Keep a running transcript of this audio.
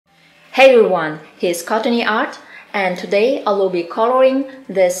Hey everyone, here's Cottony Art, and today I will be coloring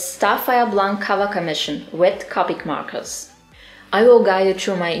this Starfire blank cover commission with Copic markers. I will guide you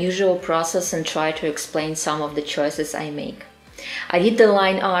through my usual process and try to explain some of the choices I make. I did the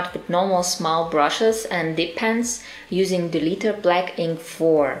line art with normal small brushes and dip pens using the Liter Black Ink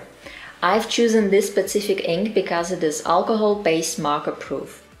 4. I've chosen this specific ink because it is alcohol-based marker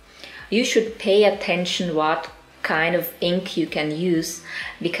proof. You should pay attention what kind of ink you can use,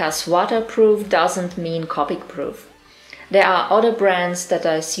 because waterproof doesn't mean Copic proof. There are other brands that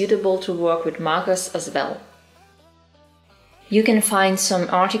are suitable to work with markers as well. You can find some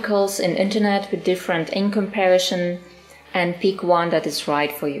articles in internet with different ink comparison and pick one that is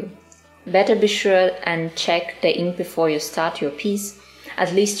right for you. Better be sure and check the ink before you start your piece.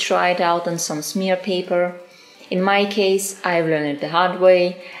 At least try it out on some smear paper. In my case, I've learned it the hard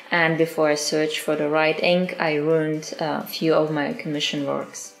way, and before I searched for the right ink, I ruined a few of my commission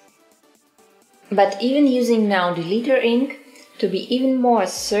works. But even using now the Liter ink, to be even more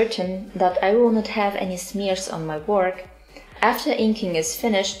certain that I will not have any smears on my work, after inking is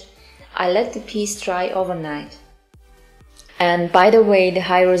finished, I let the piece dry overnight. And by the way, the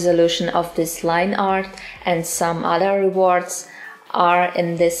high resolution of this line art and some other rewards are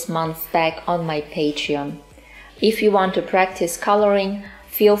in this month's pack on my Patreon. If you want to practice coloring,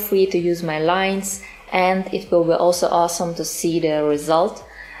 feel free to use my lines, and it will be also awesome to see the result.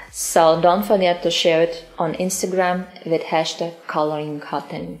 So don't forget to share it on Instagram with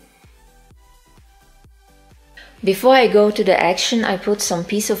 #coloringcottony. Before I go to the action, I put some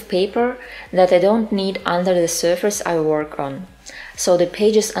piece of paper that I don't need under the surface I work on, so the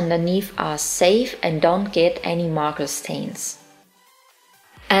pages underneath are safe and don't get any marker stains.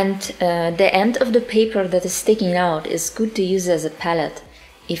 And the end of the paper that is sticking out is good to use as a palette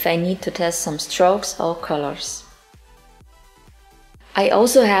if I need to test some strokes or colors. I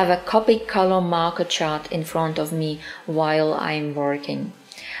also have a Copic color marker chart in front of me while I'm working.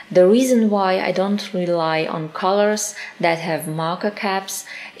 The reason why I don't rely on colors that have marker caps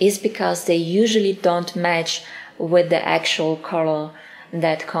is because they usually don't match with the actual color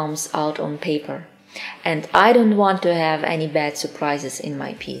that comes out on paper. And I don't want to have any bad surprises in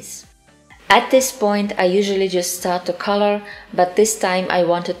my piece. At this point I usually just start to color, but this time I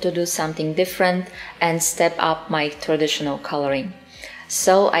wanted to do something different and step up my traditional coloring.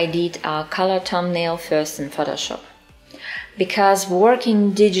 So I did a color thumbnail first in Photoshop. Because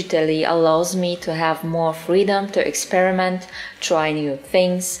working digitally allows me to have more freedom to experiment, try new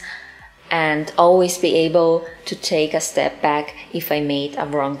things, and always be able to take a step back if I made a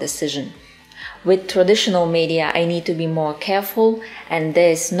wrong decision. With traditional media, I need to be more careful, and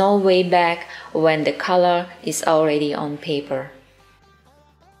there is no way back when the color is already on paper.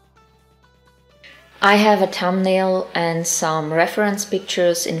 I have a thumbnail and some reference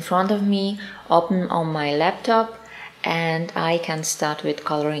pictures in front of me, open on my laptop, and I can start with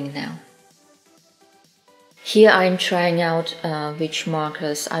coloring now. Here I'm trying out which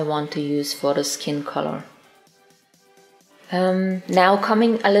markers I want to use for the skin color. Now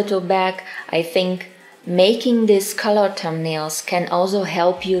coming a little back, I think making these color thumbnails can also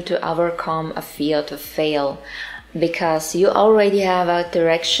help you to overcome a fear to fail, because you already have a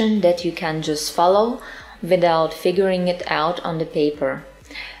direction that you can just follow without figuring it out on the paper.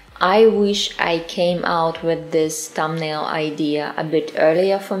 I wish I came out with this thumbnail idea a bit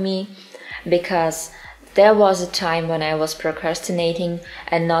earlier for me, because there was a time when I was procrastinating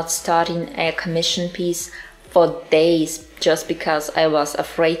and not starting a commission piece for days just because I was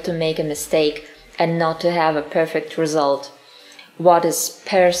afraid to make a mistake and not to have a perfect result. What is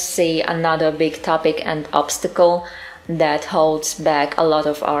per se another big topic and obstacle that holds back a lot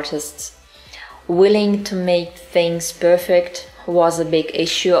of artists. Willing to make things perfect was a big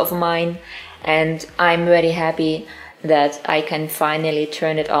issue of mine, and I'm very happy that I can finally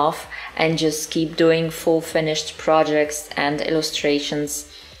turn it off and just keep doing full finished projects and illustrations,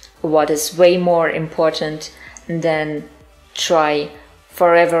 what is way more important than try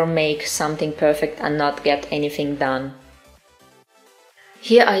forever make something perfect and not get anything done.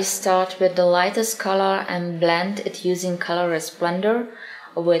 Here I start with the lightest color and blend it using Color Resplendor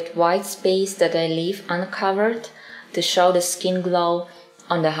with white space that I leave uncovered to show the skin glow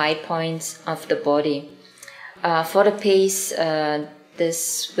on the high points of the body. For the face,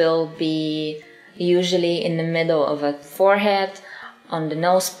 this will be usually in the middle of a forehead, on the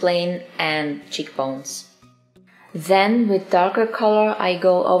nose plane and cheekbones. Then with darker color I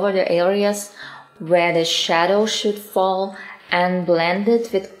go over the areas where the shadow should fall and blend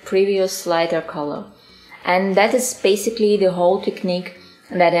it with previous lighter color. And that is basically the whole technique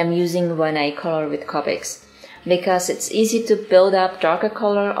that I'm using when I color with Copics. because it's easy to build up darker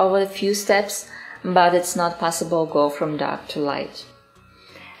color over a few steps, but it's not possible to go from dark to light.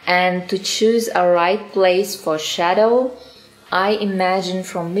 And to choose a right place for shadow, I imagine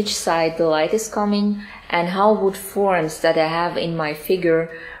from which side the light is coming and how wood forms that I have in my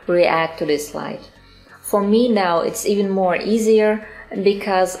figure react to this light. For me now it's even more easier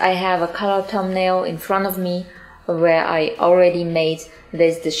because I have a color thumbnail in front of me where I already made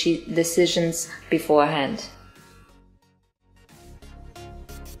these decisions beforehand.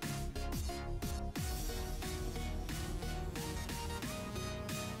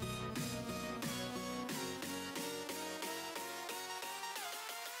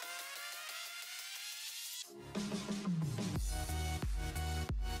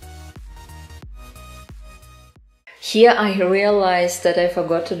 Here I realized that I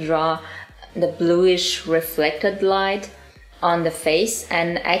forgot to draw the bluish reflected light on the face,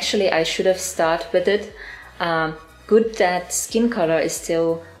 and actually I should have started with it. Good that skin color is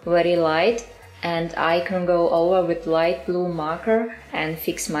still very light, and I can go over with light blue marker and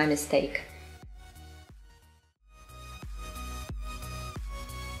fix my mistake.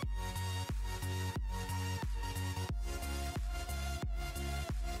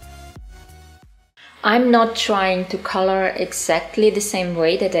 I'm not trying to color exactly the same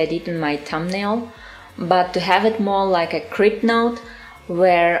way that I did in my thumbnail, but to have it more like a crypt note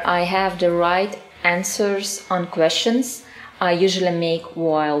where I have the right answers on questions I usually make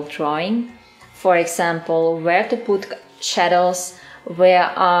while drawing. For example, where to put shadows, where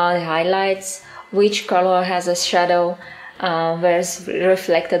are the highlights, which color has a shadow, where's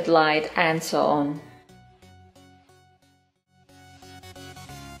reflected light, and so on.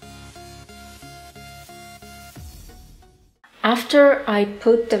 After I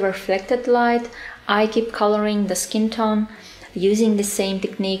put the reflected light, I keep coloring the skin tone using the same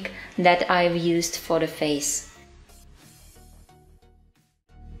technique that I've used for the face.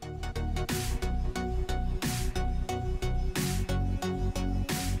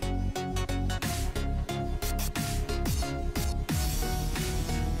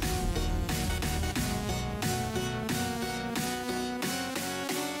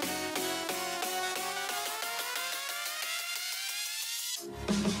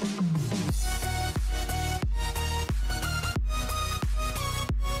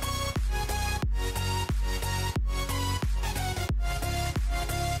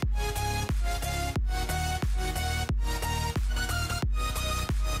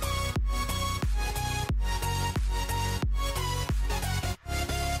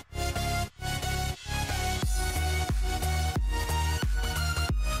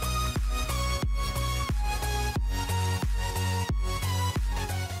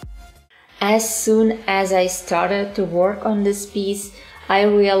 As soon as I started to work on this piece, I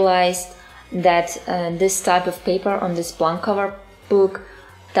realized that this type of paper on this blank cover book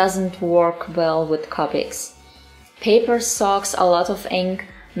doesn't work well with Copics. Paper soaks a lot of ink,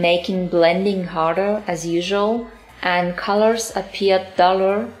 making blending harder as usual, and colors appear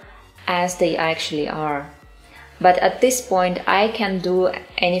duller as they actually are. But at this point I can't do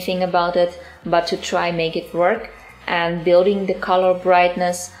anything about it but to try make it work and building the color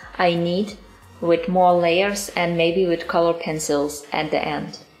brightness I need with more layers and maybe with color pencils at the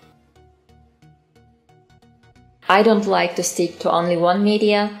end. I don't like to stick to only one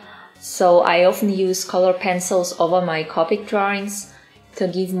media, so I often use color pencils over my Copic drawings to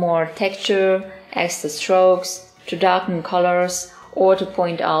give more texture, extra strokes, to darken colors or to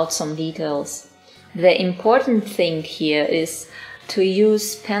point out some details. The important thing here is to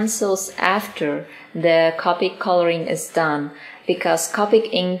use pencils after the Copic coloring is done, because Copic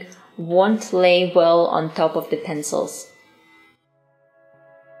ink won't lay well on top of the pencils.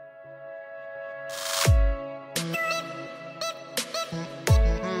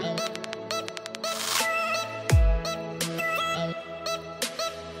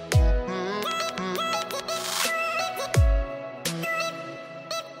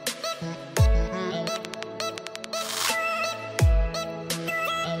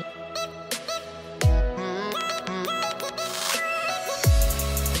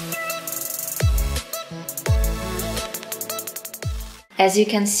 As you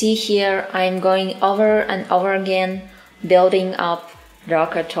can see here, I'm going over and over again, building up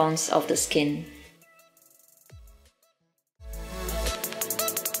darker tones of the skin.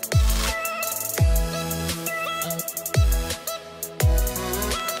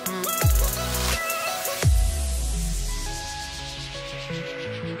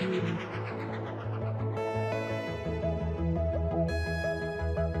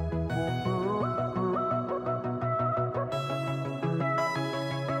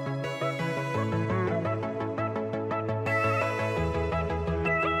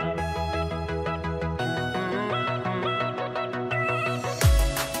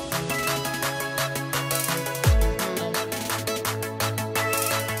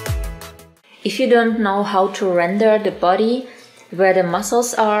 If you don't know how to render the body, where the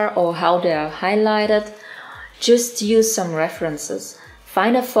muscles are or how they are highlighted, just use some references.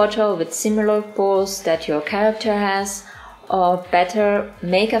 Find a photo with similar pose that your character has, or better,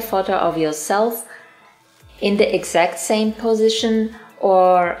 make a photo of yourself in the exact same position,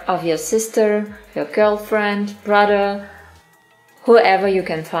 or of your sister, your girlfriend, brother, whoever you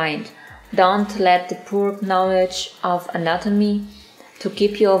can find. Don't let the poor knowledge of anatomy to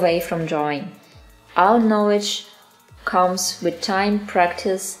keep you away from drawing. All knowledge comes with time,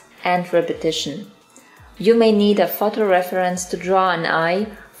 practice, and repetition. You may need a photo reference to draw an eye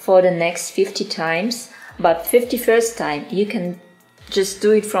for the next 50 times, but 51st time you can just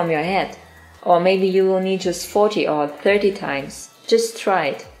do it from your head. Or maybe you will need just 40 or 30 times. Just try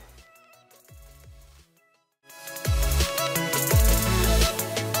it.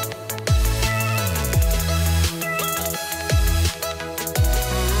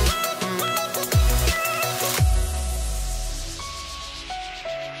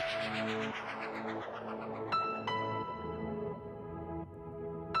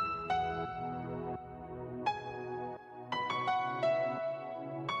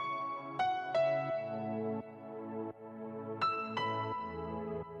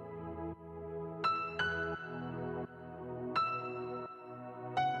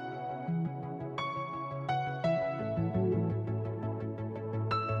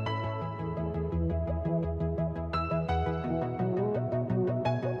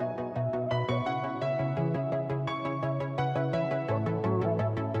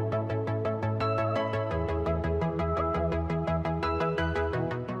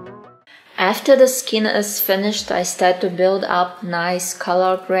 After the skin is finished, I start to build up nice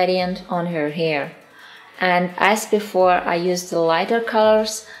color gradient on her hair. And as before, I use the lighter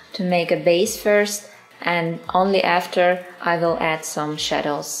colors to make a base first, and only after I will add some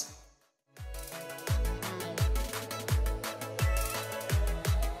shadows.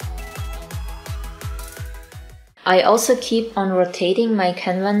 I also keep on rotating my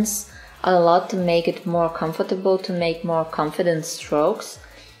canvas a lot to make it more comfortable, to make more confident strokes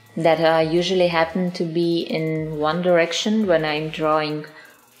that usually happen to be in one direction when I'm drawing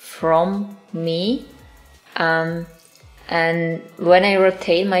from me. And when I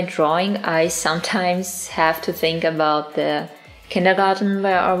rotate my drawing, I sometimes have to think about the kindergarten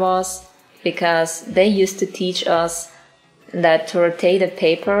where I was, because they used to teach us that to rotate a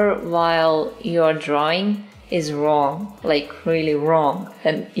paper while you're drawing is wrong, like really wrong,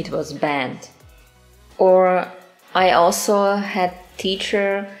 and it was banned. Or I also had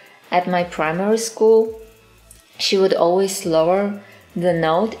teacher at my primary school. She would always lower the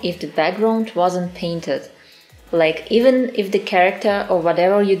note if the background wasn't painted. Like, even if the character or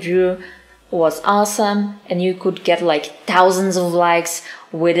whatever you drew was awesome and you could get like thousands of likes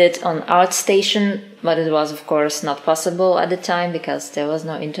with it on ArtStation, but it was of course not possible at the time because there was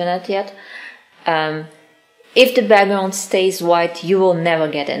no internet yet. If the background stays white, you will never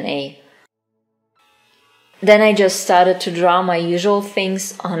get an A. Then I just started to draw my usual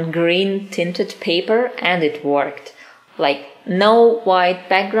things on green tinted paper, and it worked. Like, no white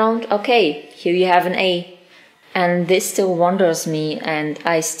background, okay, here you have an A. And this still wonders me, and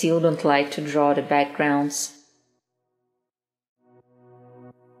I still don't like to draw the backgrounds.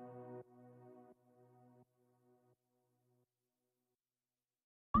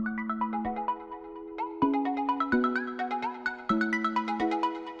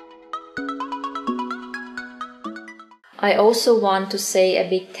 I also want to say a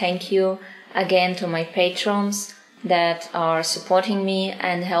big thank you again to my patrons that are supporting me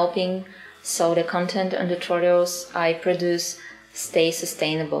and helping so the content and tutorials I produce stay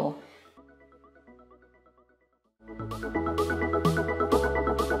sustainable.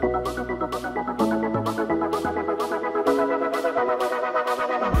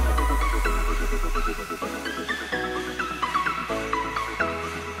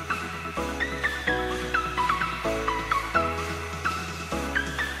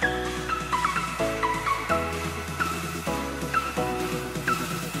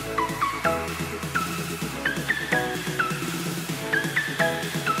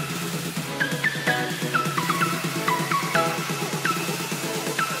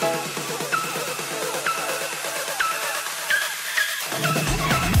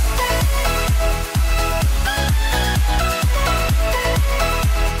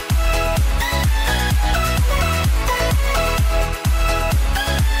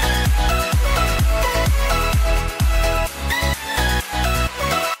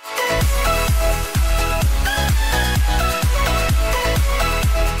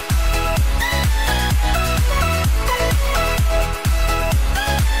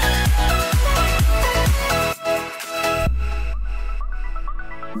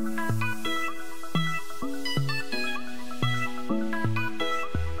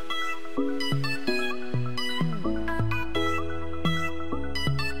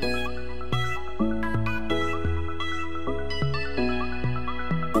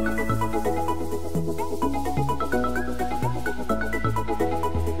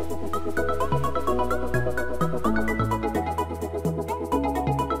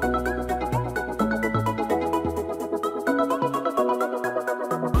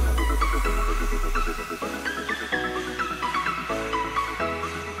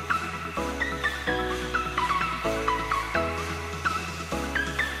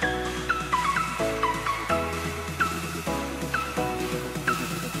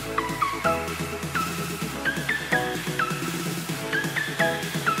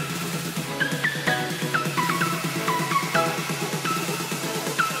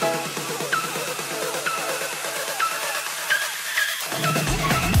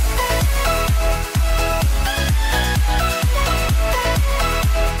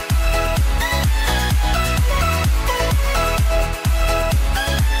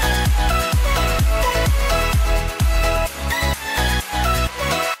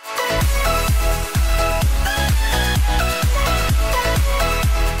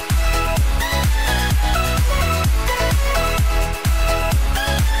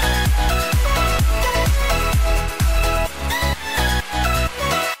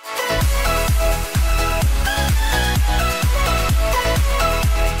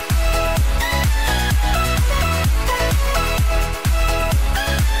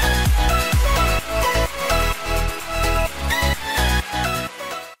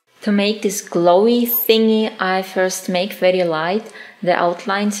 To make this glowy thingy, I first make very light the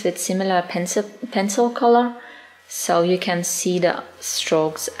outlines with similar pencil color, so you can see the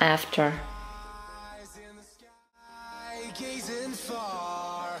strokes after.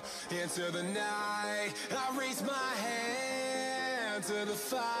 Into the night, I raise my hand to the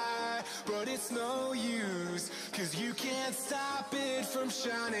fire, but it's no use, 'cause you can't stop it from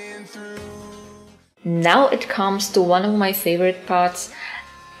shining through. Now it comes to one of my favorite parts,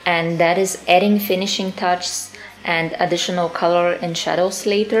 and that is adding finishing touches and additional color and shadows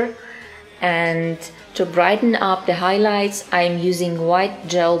later. And to brighten up the highlights, I'm using white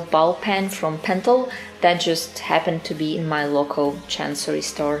gel ball pen from Pentel that just happened to be in my local Chancery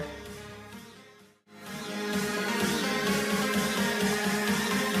store.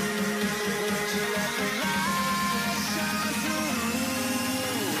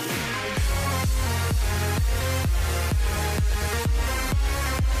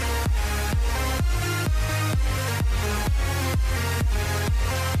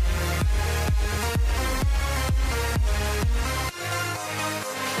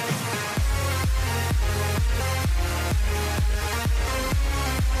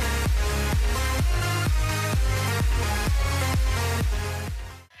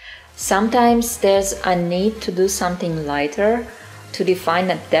 Sometimes there's a need to do something lighter to define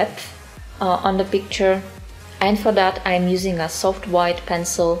a depth on the picture, and for that I'm using a soft white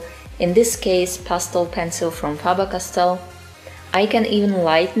pencil, in this case pastel pencil from Faber-Castell. I can even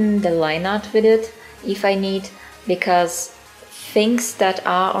lighten the line art with it if I need, because things that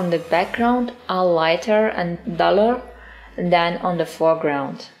are on the background are lighter and duller than on the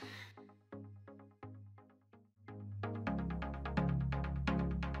foreground.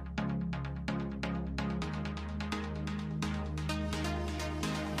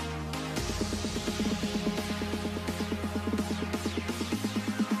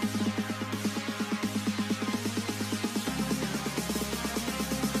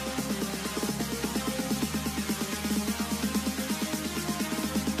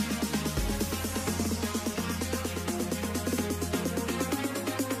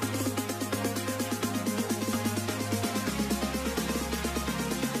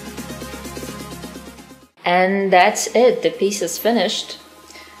 And that's it, the piece is finished.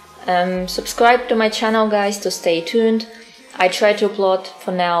 Subscribe to my channel, guys, to stay tuned. I try to upload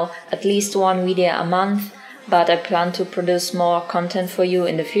for now at least one video a month, but I plan to produce more content for you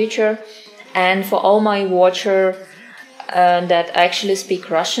in the future. And for all my watchers that actually speak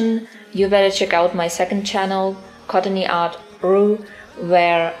Russian, you better check out my second channel, Cottony Art Ru,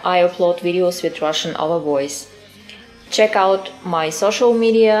 where I upload videos with Russian overvoice. Check out my social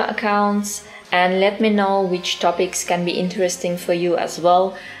media accounts and let me know which topics can be interesting for you as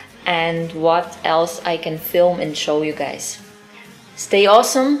well, and what else I can film and show you guys. Stay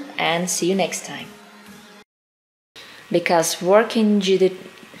awesome and see you next time. Because working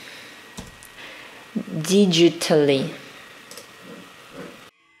digitally.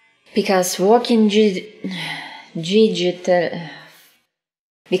 Because working digital.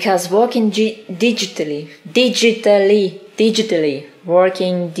 Because working digitally,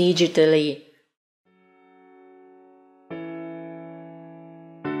 working digitally.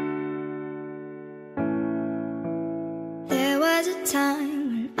 There was a time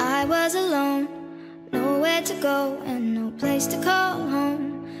when I was alone, nowhere to go and no place to call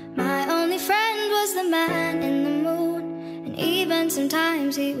home. My only friend was the man in the moon, and even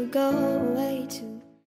sometimes he would go away too.